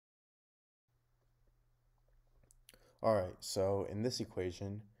Alright, so in this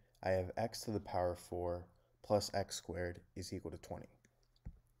equation, I have x to the power 4 plus x squared is equal to 20.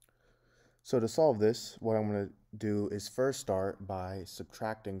 So to solve this, what I'm going to do is first start by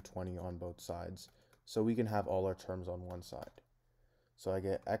subtracting 20 on both sides, so we can have all our terms on one side. So I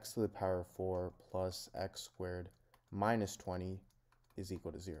get x to the power 4 plus x squared minus 20 is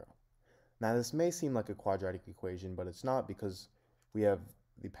equal to 0. Now this may seem like a quadratic equation, but it's not, because we have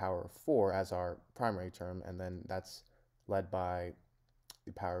the power of 4 as our primary term, and then that's led by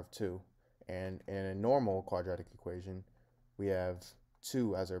the power of 2. And in a normal quadratic equation, we have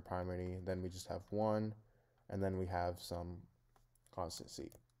 2 as our primary, then we just have 1, and then we have some constant c.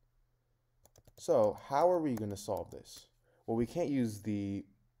 So how are we going to solve this? Well, we can't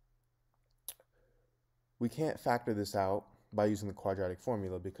factor this out by using the quadratic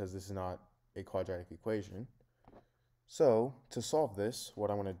formula, because this is not a quadratic equation. So to solve this,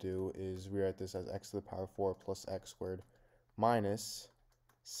 what I'm going to do is rewrite this as x to the power 4 plus x squared minus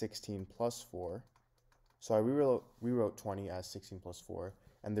 16 plus 4. So I rewrote 20 as 16 plus 4.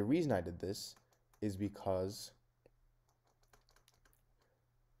 And the reason I did this is because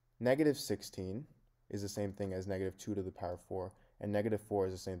negative 16 is the same thing as negative 2 to the power 4, and negative 4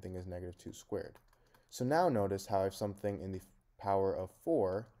 is the same thing as negative 2 squared. So now notice how I have something in the power of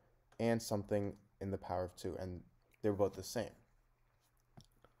 4 and something in the power of 2, and they're both the same.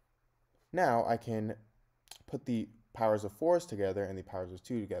 Now I can put the powers of 4's together and the powers of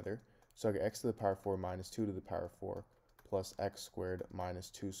 2 together. So I get x to the power 4 minus 2 to the power 4 plus x squared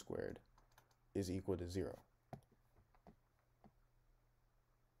minus 2 squared is equal to 0.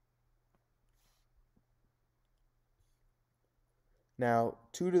 Now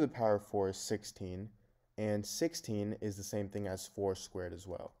 2 to the power 4 is 16, and 16 is the same thing as 4 squared as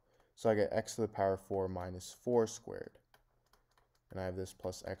well. So I get x to the power 4 minus 4 squared, and I have this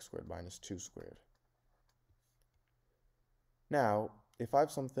plus x squared minus 2 squared. Now, if I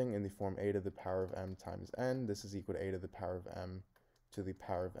have something in the form a to the power of m times n, this is equal to a to the power of m to the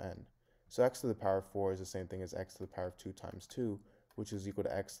power of n. So x to the power of 4 is the same thing as x to the power of 2 times 2, which is equal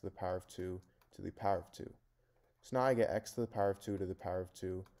to x to the power of 2 to the power of 2. So now I get x to the power of 2 to the power of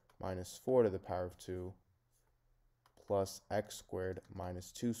 2 minus 4 to the power of 2 plus x squared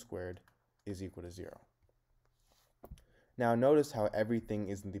minus 2 squared is equal to 0. Now notice how everything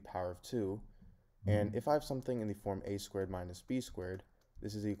is in the power of 2, and if I have something in the form a squared minus b squared,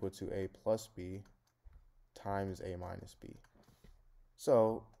 this is equal to a plus b times a minus b.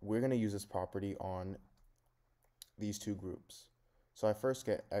 So we're going to use this property on these two groups. So I first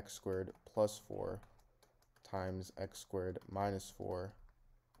get x squared plus 4 times x squared minus 4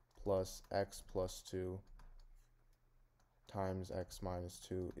 plus x plus 2 times x minus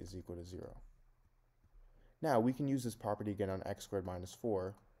 2 is equal to 0. Now we can use this property again on x squared minus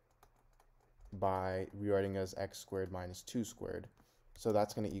 4 by rewriting as x squared minus 2 squared. So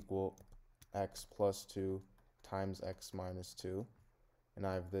that's going to equal x plus 2 times x minus 2. And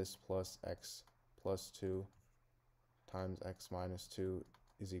I have this plus x plus 2 times x minus 2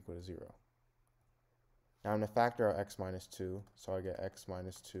 is equal to 0. Now I'm going to factor out x minus 2, so I get x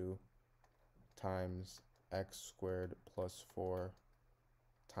minus 2 times x squared plus 4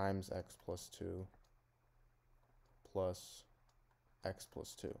 times x plus 2 plus x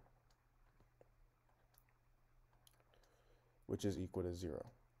plus 2, which is equal to 0.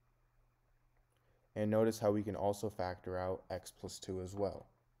 And notice how we can also factor out x plus 2 as well.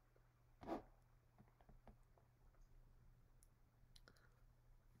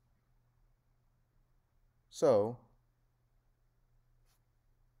 So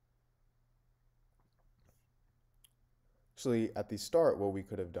actually at the start, what we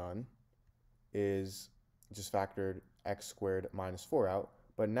could have done is just factored x squared minus 4 out,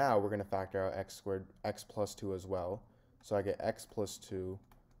 but now we're going to factor out x plus 2 as well. So I get x plus 2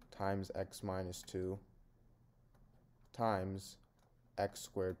 times x minus 2 times x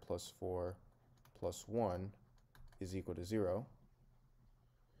squared plus 4 plus 1 is equal to 0.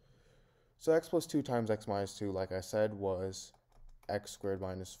 So x plus 2 times x minus 2, like I said, was x squared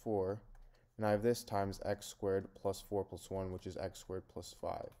minus 4. And I have this times x squared plus 4 plus 1, which is x squared plus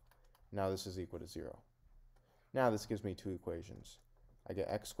 5. Now this is equal to 0. Now this gives me two equations. I get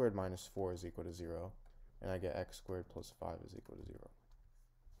x squared minus 4 is equal to 0, and I get x squared plus 5 is equal to 0.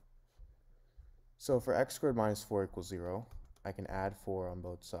 So for x squared minus 4 equals 0, I can add 4 on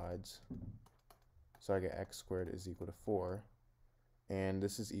both sides. So I get x squared is equal to 4, and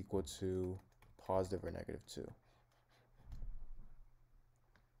this is equal to positive or negative 2.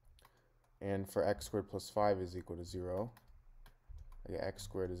 And for x squared plus 5 is equal to 0, I get x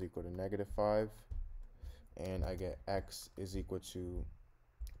squared is equal to negative 5, and I get x is equal to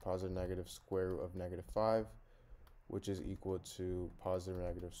positive negative square root of negative 5, which is equal to positive or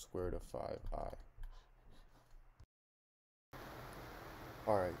negative square root of 5i.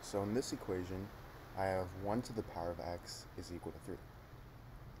 Alright, so in this equation, I have 1 to the power of x is equal to 3.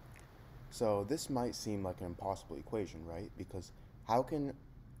 So this might seem like an impossible equation, right? Because how can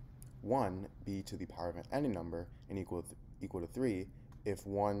 1 be to the power of any number and equal to 3 if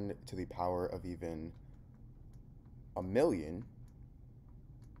 1 to the power of even a million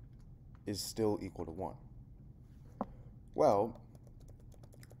is still equal to 1? Well,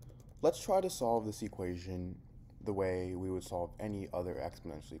 let's try to solve this equation the way we would solve any other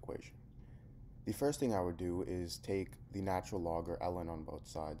exponential equation. The first thing I would do is take the natural log, or ln, on both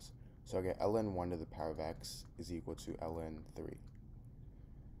sides. So I get ln 1 to the power of x is equal to ln 3.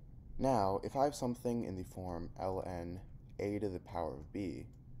 Now, if I have something in the form ln a to the power of b,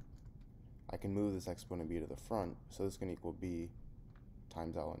 I can move this exponent b to the front, so this is going to equal b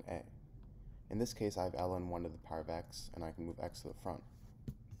times ln a. In this case, I have ln 1 to the power of x, and I can move x to the front.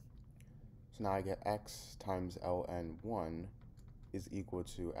 So now I get x times ln 1 is equal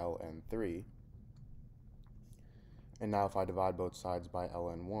to ln 3. And now if I divide both sides by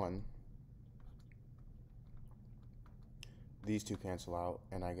ln 1, these two cancel out,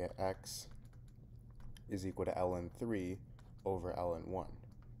 and I get x is equal to ln 3 over ln 1.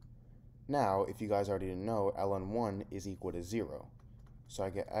 Now, if you guys already didn't know, ln 1 is equal to 0. So I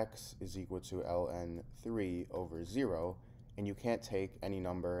get x is equal to ln 3 over 0, and you can't take any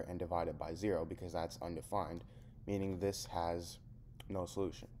number and divide it by 0 because that's undefined, meaning this has no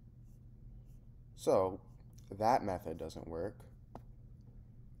solution. So that method doesn't work.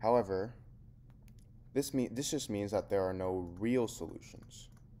 However, this just means that there are no real solutions.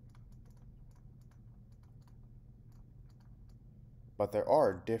 But there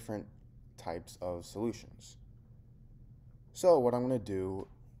are different types of solutions. So what I'm going to do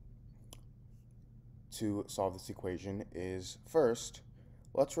to solve this equation is, first,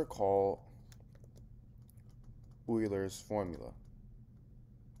 let's recall Euler's formula.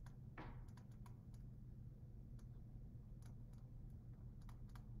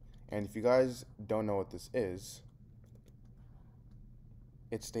 And if you guys don't know what this is,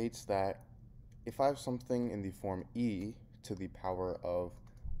 it states that if I have something in the form e to the power of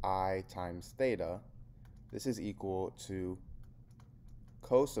I times theta, this is equal to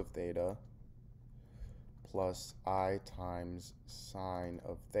cos of theta plus I times sine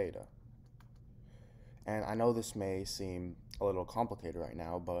of theta. And I know this may seem a little complicated right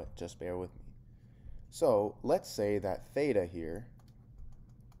now, but just bear with me. So let's say that theta here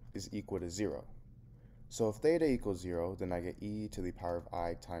is equal to 0. So if theta equals 0, then I get e to the power of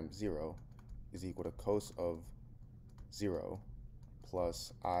I times 0 is equal to cos of 0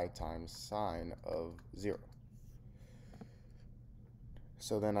 plus I times sine of 0.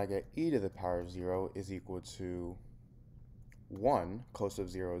 So then I get e to the power of 0 is equal to 1, cos of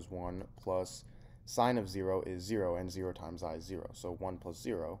 0 is 1, plus sine of 0 is 0, and 0 times I is 0, so 1 plus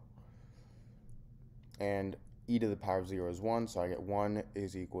 0. And e to the power of 0 is 1, so I get 1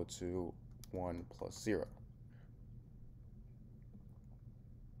 is equal to 1 plus 0.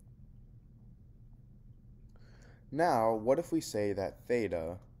 Now, what if we say that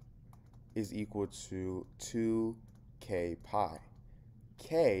theta is equal to 2k pi?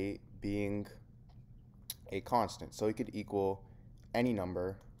 K being a constant, so it could equal any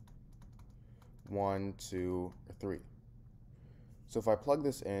number, 1, 2, or 3. So if I plug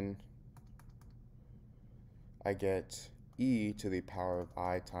this in, I get e to the power of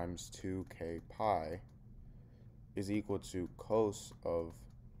I times 2k pi is equal to cos of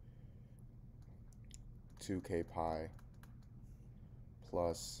 2k pi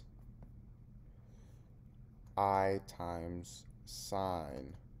plus I times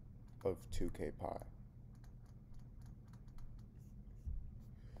sine of 2k pi.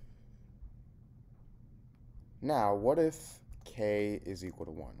 Now, what if k is equal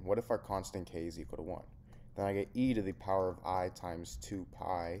to 1? What if our constant k is equal to 1? Then I get e to the power of I times 2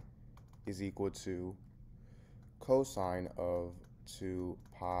 pi is equal to cosine of 2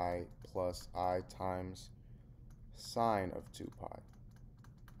 pi plus I times sine of 2 pi.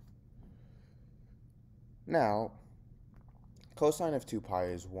 Now, cosine of 2 pi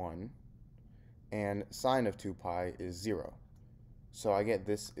is 1, and sine of 2 pi is 0. So I get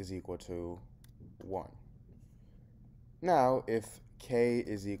this is equal to 1. Now, if k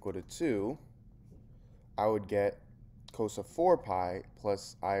is equal to 2, I would get cos of 4 pi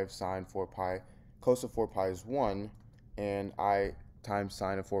plus I of sine 4 pi. Cos of 4 pi is 1, and I times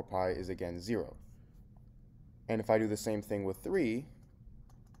sine of 4 pi is again 0. And if I do the same thing with 3,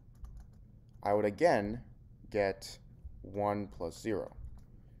 I would again get 1 plus 0.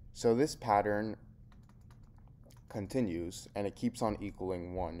 So this pattern continues, and it keeps on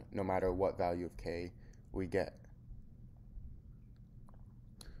equaling 1 no matter what value of k we get.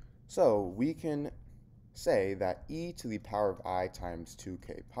 So we can say that e to the power of I times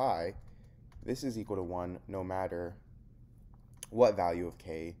 2k pi, this is equal to 1 no matter what value of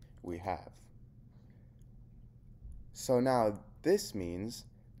k we have. So now this means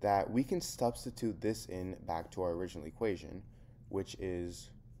that we can substitute this in back to our original equation, which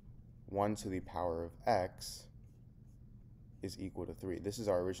is 1 to the power of x is equal to 3. This is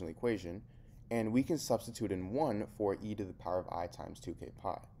our original equation, and we can substitute in 1 for e to the power of I times 2k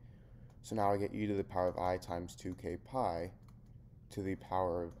pi. So now I get e to the power of I times 2k pi to the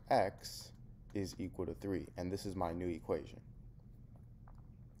power of x is equal to 3, and this is my new equation.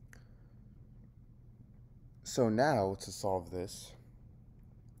 So now, to solve this,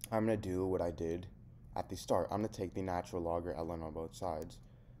 I'm going to do what I did at the start. I'm going to take the natural log or ln on both sides.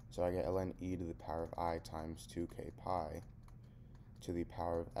 So I get ln e to the power of I times 2k pi to the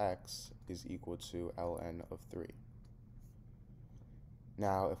power of x is equal to ln of 3.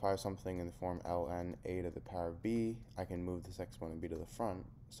 Now, if I have something in the form ln a to the power of b, I can move this exponent b to the front,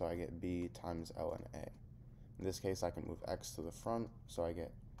 so I get b times ln a. In this case, I can move x to the front, so I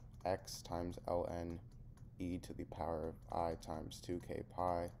get x times ln e to the power of I times 2k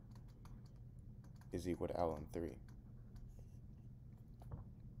pi is equal to ln 3.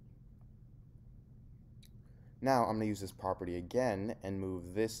 Now I'm going to use this property again and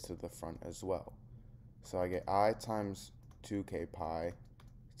move this to the front as well. So I get I times 2k pi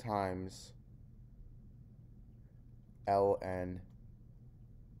times ln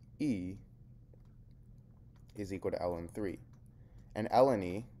e is equal to ln 3. And ln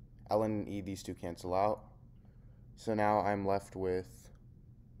e, these two cancel out. So now I'm left with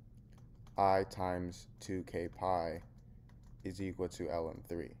I times 2k pi is equal to ln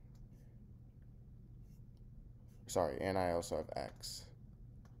 3. Sorry, and I also have x.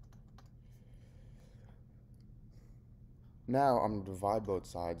 Now I'm going to divide both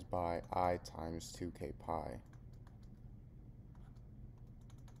sides by I times 2k pi.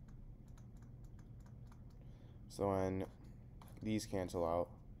 So when these cancel out,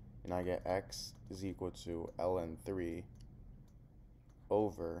 and I get x is equal to ln 3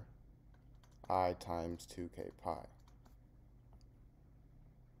 over I times 2k pi.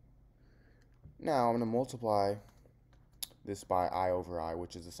 Now I'm going to multiply this by I over I,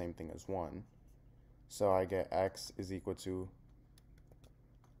 which is the same thing as 1. So I get x is equal to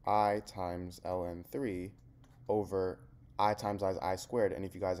I times ln 3 over I times I squared, and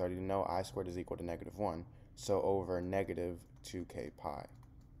if you guys already know, I squared is equal to negative 1, so over negative 2k pi.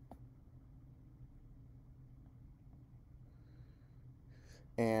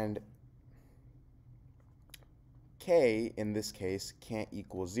 And k, in this case, can't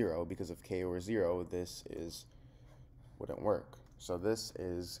equal 0, because if k were 0, this wouldn't work. So this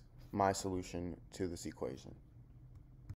is my solution to this equation.